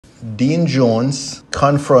Dean Jones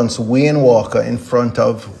confronts Wayne Walker in front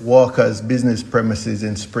of Walker's business premises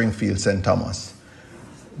in Springfield, St. Thomas,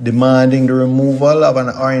 demanding the removal of an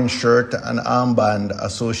orange shirt and armband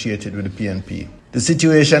associated with the PNP. The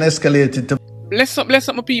situation escalated to... Bless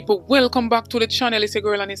up my people. Welcome back to the channel. It's your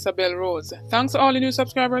girl and Isabel Rose. Thanks to all the new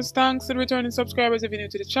subscribers. Thanks to the returning subscribers. If you're new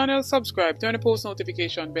to the channel, subscribe, turn the post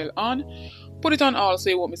notification bell on, put it on all so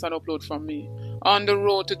you won't miss an upload from me. On the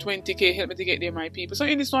road to 20k, help me to get there, my people. So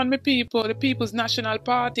in this one, my people, the People's National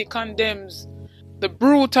Party condemns the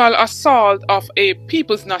brutal assault of a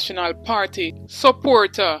People's National Party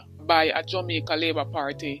supporter by a Jamaica Labour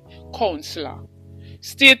Party councillor.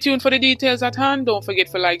 Stay tuned for the details at hand. Don't forget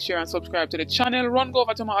to like, share and subscribe to the channel. Run go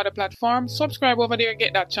over to my other platform. Subscribe over there,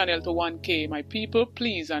 get that channel to 1k, my people.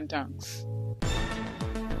 Please and thanks.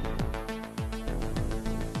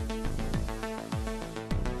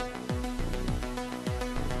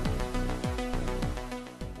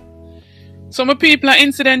 So my people, an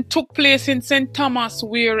incident took place in St. Thomas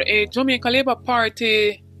where a Jamaica Labour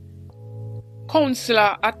Party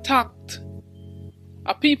councillor attacked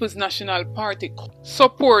a People's National Party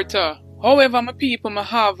supporter. However, my people, I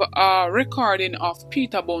have a recording of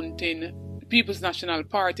Peter Bunting, the People's National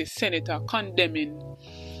Party senator, condemning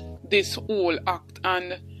this whole act.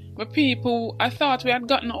 And my people, I thought we had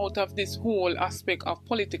gotten out of this whole aspect of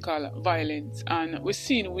political violence, and we've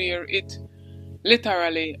seen where it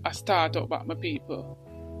literally a start up at my people.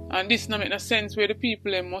 And this not make no sense where the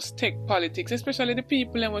people must take politics, especially the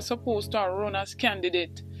people who were supposed to run as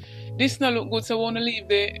candidate. This not look good, so we want to leave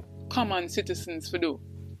the common citizens for do.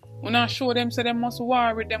 We not show them so they must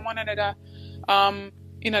war with them one another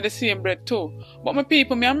in the same breath too. But my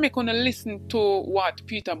people, I'm making to listen to what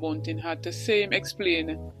Peter Bunting had to say,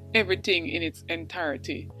 explain everything in its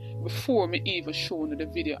entirety before me even show you the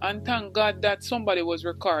video. And thank God that somebody was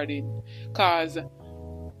recording, because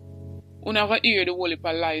we never hear the whole heap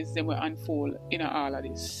of lies them will unfold in all of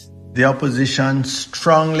this. The opposition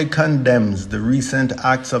strongly condemns the recent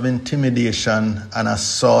acts of intimidation and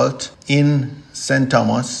assault in St.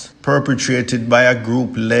 Thomas perpetrated by a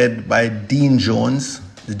group led by Dean Jones,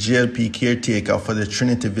 the JLP caretaker for the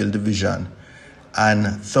Trinityville division, and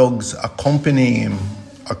thugs accompanying him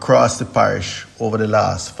across the parish over the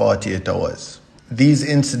last 48 hours. These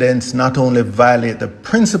incidents not only violate the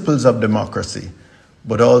principles of democracy,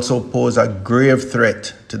 but also pose a grave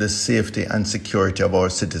threat to the safety and security of our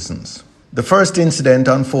citizens. The first incident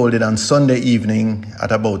unfolded on Sunday evening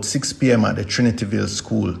at about 6 p.m. at the Trinityville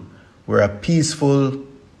School, where a peaceful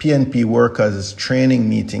PNP workers' training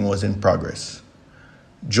meeting was in progress.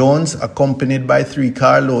 Jones, accompanied by 3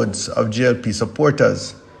 carloads of JLP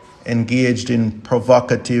supporters, engaged in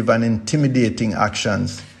provocative and intimidating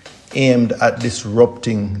actions aimed at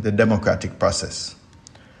disrupting the democratic process.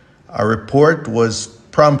 A report was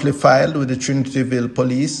promptly filed with the Trinityville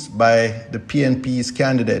Police by the PNP's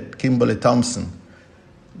candidate, Kimberly Thompson.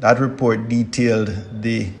 That report detailed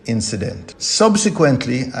the incident.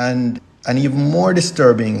 Subsequently, an even more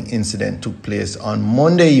disturbing incident took place on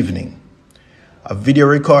Monday evening. A video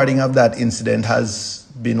recording of that incident has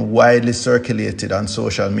been widely circulated on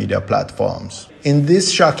social media platforms. In this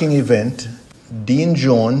shocking event, Dean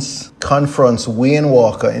Jones confronts Wayne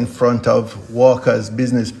Walker in front of Walker's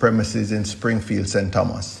business premises in Springfield, St.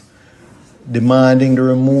 Thomas, demanding the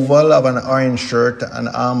removal of an orange shirt and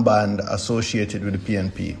armband associated with the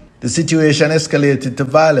PNP. The situation escalated to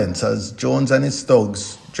violence as Jones and his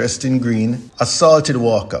thugs, dressed in green, assaulted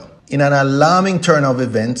Walker. In an alarming turn of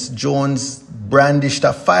events, Jones brandished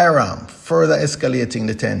a firearm, further escalating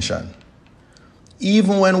the tension.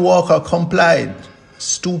 Even when Walker complied,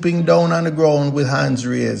 stooping down on the ground with hands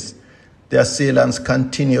raised, the assailants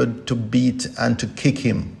continued to beat and to kick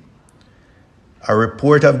him. A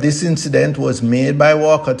report of this incident was made by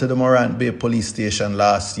Walker to the Morant Bay police station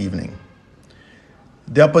last evening.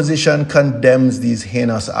 The opposition condemns these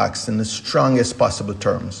heinous acts in the strongest possible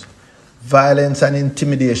terms. Violence and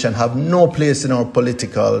intimidation have no place in our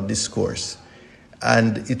political discourse,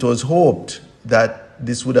 and it was hoped that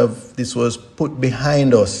this was put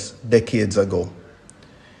behind us decades ago.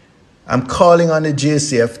 I'm calling on the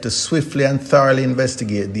JCF to swiftly and thoroughly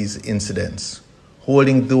investigate these incidents,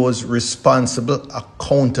 holding those responsible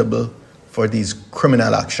accountable for these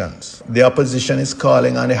criminal actions. The opposition is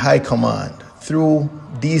calling on the High Command through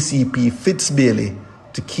DCP Fitz-Bailey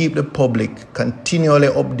to keep the public continually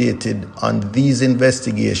updated on these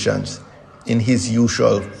investigations in his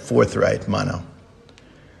usual forthright manner.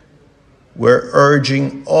 We're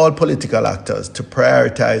urging all political actors to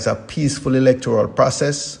prioritize a peaceful electoral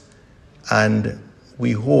process, and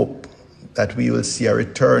we hope that we will see a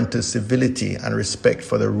return to civility and respect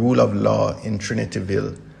for the rule of law in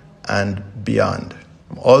Trinityville and beyond.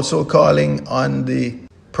 I'm also calling on the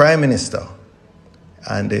Prime Minister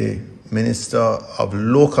and the Minister of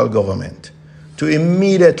Local Government to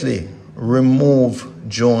immediately remove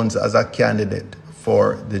Jones as a candidate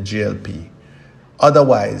for the JLP.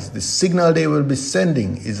 Otherwise, the signal they will be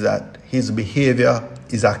sending is that his behavior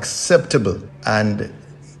is acceptable, and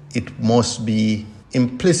it must be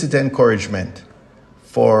implicit encouragement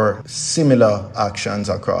for similar actions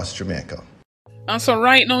across Jamaica. And so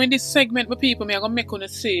right now in this segment, my people, I'm going to make you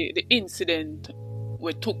say the incident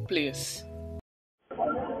where took place.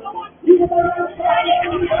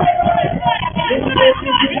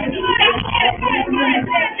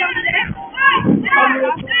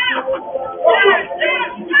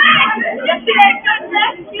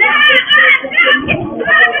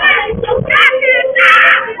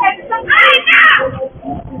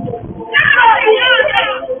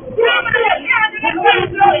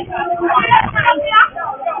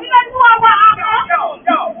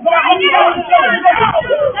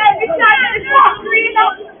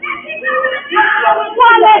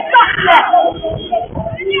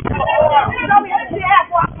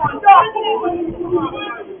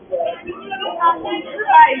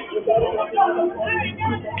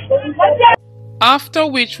 After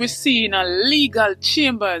which we see in a legal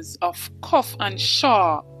chambers of Cuff and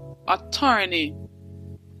Shaw attorney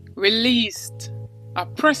released a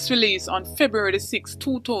press release on February 6,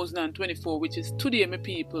 2024, which is today, my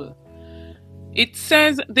people. It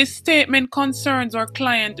says this statement concerns our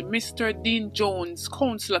client, Mr. Dean Jones,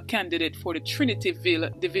 councillor candidate for the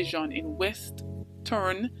Trinityville division in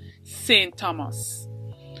Western St. Thomas.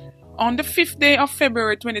 On the 5th day of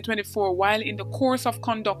February 2024, while in the course of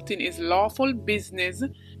conducting his lawful business,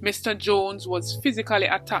 Mr. Jones was physically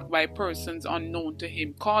attacked by persons unknown to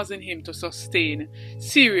him, causing him to sustain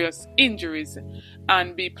serious injuries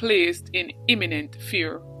and be placed in imminent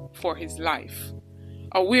fear for his life.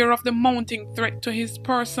 Aware of the mounting threat to his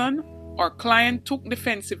person, our client took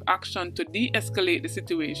defensive action to de-escalate the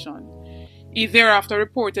situation. He thereafter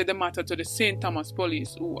reported the matter to the St. Thomas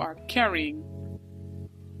police, who are carrying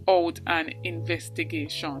out an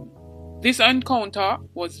investigation. This encounter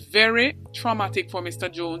was very traumatic for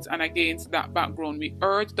Mr. Jones, and against that background, we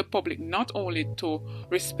urge the public not only to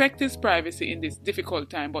respect his privacy in this difficult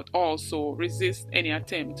time, but also resist any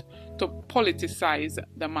attempt to politicize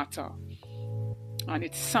the matter. And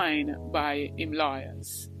it's signed by him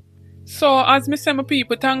lawyers. So, as me say, my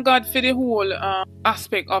people, thank God for the whole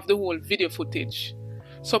aspect of the whole video footage,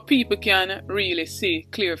 so people can really see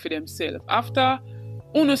clear for themselves. After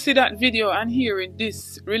Uno see that video and hearing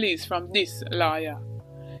this release from this lawyer,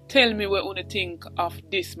 tell me what Uno think of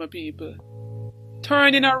this, my people.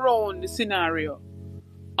 Turning around the scenario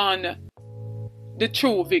on the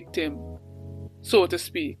true victim, so to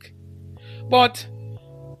speak. But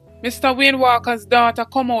Mr. Wayne Walker's daughter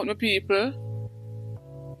come out, my people,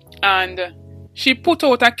 and she put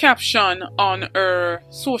out a caption on her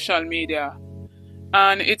social media.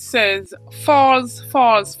 And it says, "False,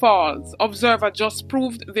 false, false. Observer just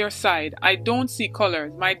proved their side. I don't see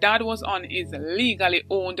colors. My dad was on his legally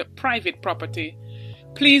owned private property.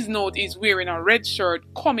 Please note he's wearing a red shirt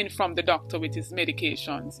coming from the doctor with his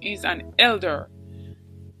medications. He's an elder.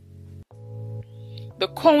 The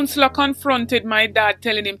councillor confronted my dad,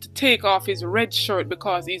 telling him to take off his red shirt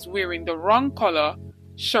because he's wearing the wrong color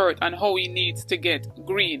shirt and how he needs to get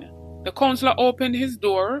green. The councillor opened his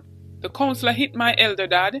door. The councillor hit my elder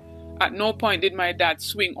dad. At no point did my dad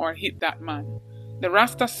swing or hit that man. The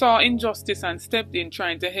Rasta saw injustice and stepped in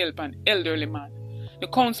trying to help an elderly man. The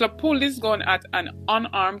councillor pulled his gun at an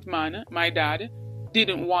unarmed man. My dad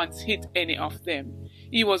didn't once hit any of them.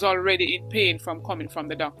 He was already in pain from coming from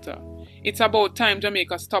the doctor. It's about time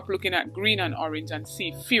Jamaica stop looking at green and orange and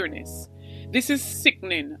see fairness. This is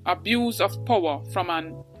sickening abuse of power from a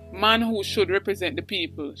man who should represent the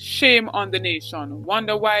people. Shame on the nation.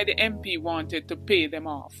 Wonder why the MP wanted to pay them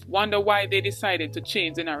off. Wonder why they decided to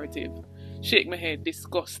change the narrative. Shake my head,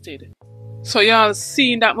 disgusted." So y'all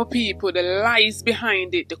seen that, my people, the lies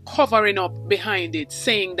behind it, the covering up behind it,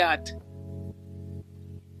 saying that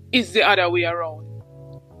it's the other way around.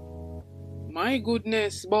 My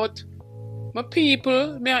goodness, but my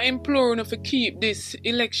people, may I implore you to keep this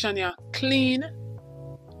election here clean.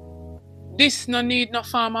 This no need no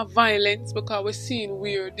form of violence, because we're seeing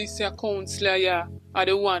where this councillor here are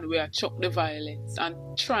the one where chuck the violence and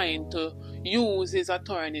trying to use his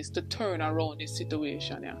attorneys to turn around this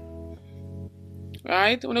situation here.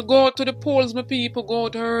 Right? When you go to the polls, my people, go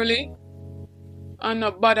out early and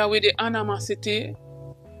not bother with the animosity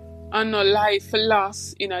and no life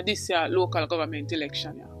loss in this year local government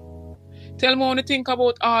election here. Tell me what you think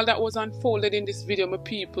about all that was unfolded in this video, my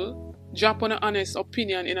people. Drop on an honest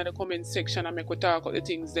opinion in the comment section and make we talk about the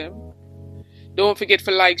things them. Don't forget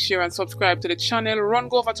to like, share and subscribe to the channel. Run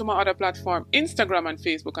go over to my other platform, Instagram and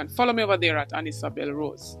Facebook, and follow me over there at Anisabel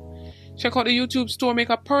Rose. Check out the YouTube store, make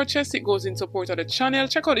a purchase. It goes in support of the channel.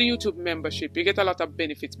 Check out the YouTube membership. You get a lot of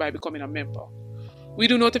benefits by becoming a member. We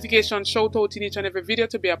do notification shout out in each and every video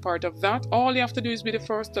to be a part of that. All you have to do is be the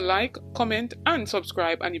first to like, comment and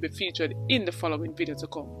subscribe, and you'll be featured in the following video to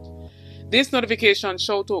come. This notification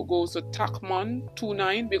shout out goes to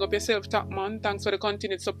Tacman29. Big up yourself, Tacman. Thanks for the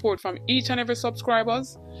continued support from each and every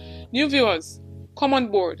subscribers. New viewers, come on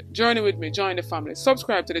board, journey with me, join the family,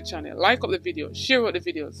 subscribe to the channel, like up the videos, share out the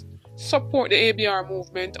videos, support the ABR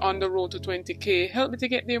movement on the road to 20k. Help me to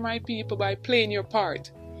get there, my people, by playing your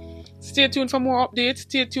part. Stay tuned for more updates,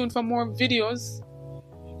 stay tuned for more videos.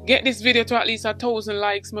 Get this video to at least 1,000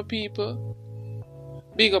 likes, my people.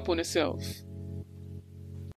 Big up on yourself.